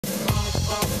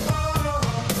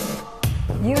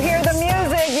You hear the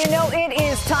music, you know it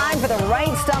is time for the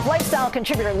right stuff. Lifestyle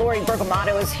contributor Lori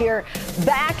Bergamotto is here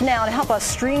back now to help us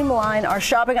streamline our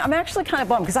shopping. I'm actually kind of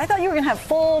bummed because I thought you were going to have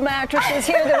full mattresses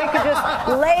here that we could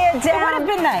just lay it down. It would have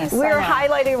been nice. We're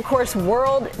highlighting, of course,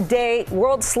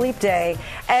 World Sleep Day.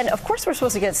 And, of course, we're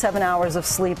supposed to get 7 hours of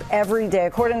sleep every day.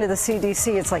 According to the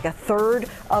CDC, it's like a third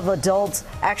of adults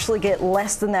actually get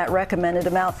less than that recommended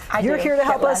amount. You're here to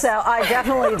help us out. I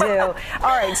definitely do.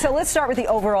 All right, so let's start with the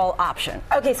overall option.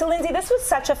 Okay, so Lindsay, this was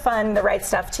such a fun, the right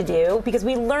stuff to do because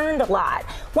we learned a lot.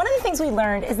 One of the things we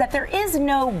learned is that there is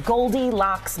no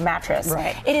Goldilocks mattress.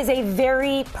 Right. It is a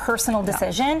very personal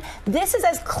decision. This is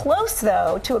as close,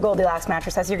 though, to a Goldilocks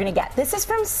mattress as you're going to get. This is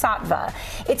from Sattva.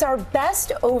 It's our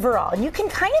best overall. You can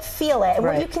kind of feel it. And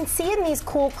what you can see in these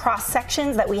cool cross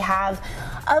sections that we have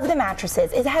of the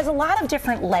mattresses, it has a lot of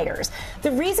different layers.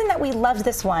 The reason that we loved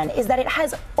this one is that it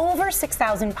has over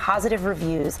 6,000 positive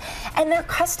reviews, and they're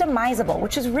customizable,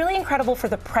 which is really incredible for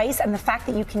the price and the fact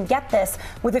that you can get this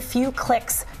with a few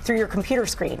clicks through your computer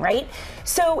screen, right?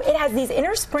 So it has these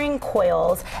inner spring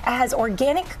coils, it has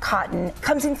organic cotton,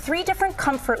 comes in 3 different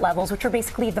comfort levels, which are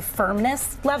basically the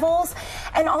firmness levels,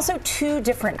 and also 2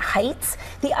 different heights.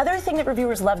 The other thing that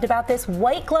reviewers loved about this,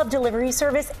 white glove delivery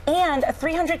service and a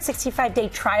 365-day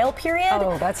trial period.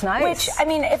 Oh, that's nice. Which, I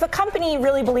mean, if a company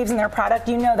really believes in their product,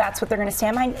 you know that's what they're going to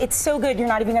stand behind. It's so good, you're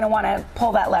not even going to want to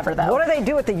pull that lever, though. What do they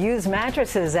do with the used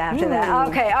mattresses after that?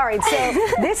 Okay, all right, so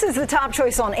this is the top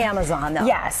choice on Amazon, though.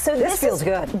 Yes. So this feels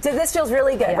good. This feels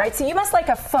really good, right? So you must like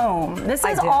a foam. This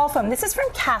is all foam. This is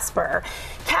from Casper.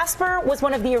 Casper was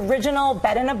one of the original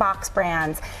bed-in-a-box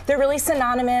brands. They're really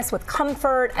synonymous with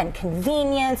comfort and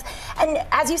convenience. And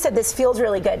as you said, this feels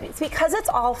really good. It's because it's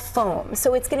all foam.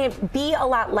 So it's going to be a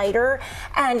lot lighter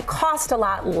and cost a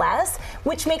lot less,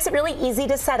 which makes it really easy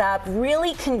to set up,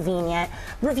 really convenient.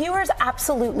 Reviewers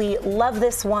absolutely love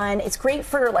this one. It's great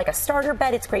for like a starter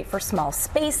bed. It's great for small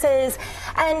spaces.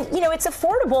 And, you know, it's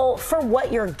affordable for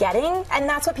what you're getting. And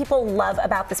that's what people love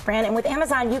about this brand. And with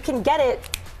Amazon, you can get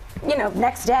it, you know,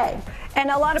 next day. And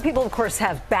a lot of people, of course,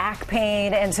 have back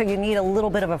pain, and so you need a little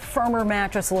bit of a firmer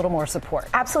mattress, a little more support.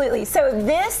 Absolutely. So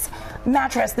this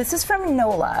mattress, this is from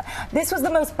NOLA. This was the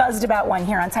most buzzed about one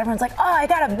here on site. Everyone's like, oh, I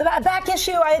got a back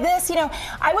issue, you know.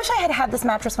 I wish I had had this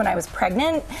mattress when I was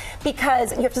pregnant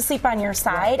because you have to sleep on your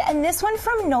side. Yeah. And this one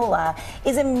from NOLA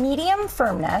is a medium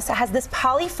firmness. It has this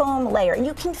polyfoam layer, and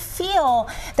you can feel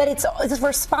that it's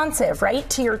responsive, right,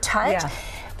 to your touch. Yeah.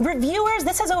 Reviewers,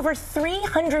 this has over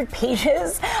 300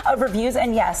 pages of reviews,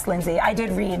 and yes, Lindsay, I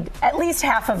did read at least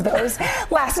half of those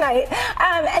last night.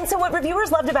 And so what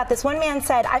reviewers loved about this, one man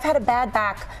said, I've had a bad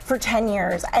back for 10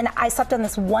 years, and I slept on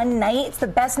this one night. It's the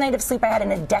best night of sleep I had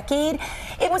in a decade.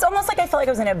 It was almost like I felt like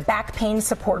I was in a back pain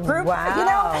support group. Wow. You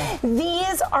know,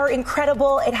 these are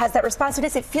incredible. It has that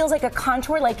responsiveness. It feels like a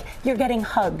contour, like you're getting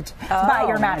hugged by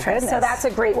your mattress. So that's a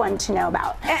great one to know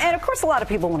about. And of course, a lot of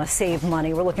people want to save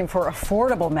money. We're looking for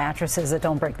affordable mattresses that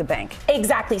don't break the bank.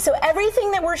 Exactly. So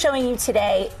everything that we're showing you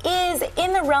today is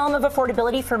in the realm of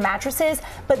affordability for mattresses,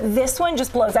 but this one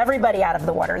just blows everybody out of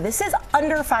the water. This is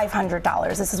under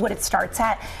 $500. This is what it starts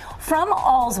at. From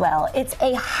Allswell, it's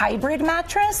a hybrid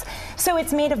mattress, so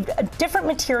it's made of different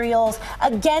materials.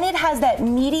 Again, it has that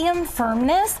medium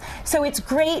firmness, so it's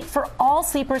great for all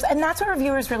sleepers, and that's what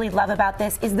reviewers really love about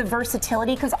this is the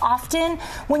versatility, because often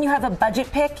when you have a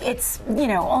budget pick, it's, you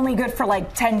know, only good for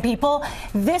like 10 people.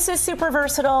 This is super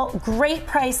versatile, great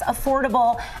price,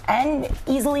 affordable, and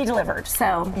easily delivered.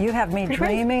 So you have me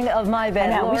dreaming of my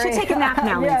bed. I know. We should take a nap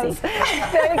now, Lindsay.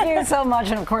 Thank you so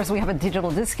much, and of course we have a digital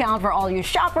discount for all you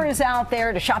shoppers out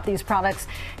there to shop these products.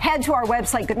 Head to our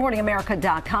website,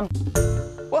 goodmorningamerica.com.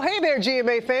 Well, hey there,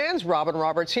 GMA fans. Robin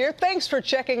Roberts here. Thanks for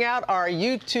checking out our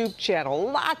YouTube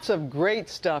channel. Lots of great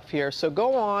stuff here. So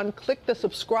go on, click the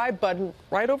subscribe button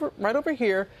right over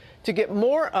here to get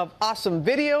more of awesome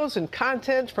videos and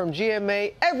content from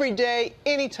GMA every day,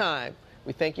 anytime.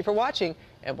 We thank you for watching,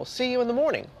 and we'll see you in the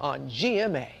morning on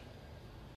GMA.